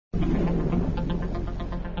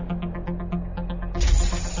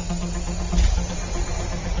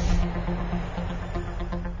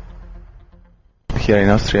here in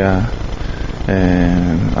Austria,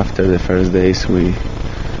 after the first days, we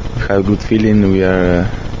have a good feeling. We are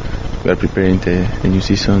preparing the new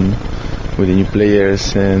season with the new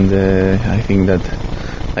players, and I think that,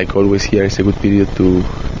 like always here, it's a good period to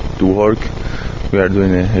work. We are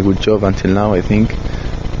doing a good job until now, I think.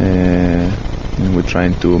 And we're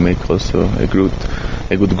trying to make also a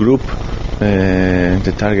good group.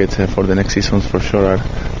 The targets for the next seasons for sure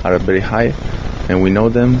are very high, and we know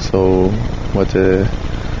them. So what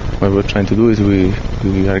we're trying to do is we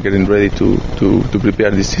are getting ready to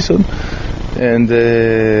prepare this season, and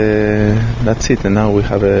that's it. And now we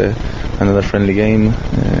have another friendly game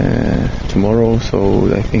tomorrow.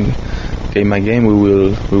 So I think game by game we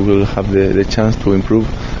will have the chance to improve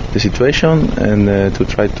the situation and to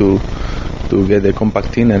try to get a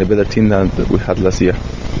compact team and a better team than we had last year.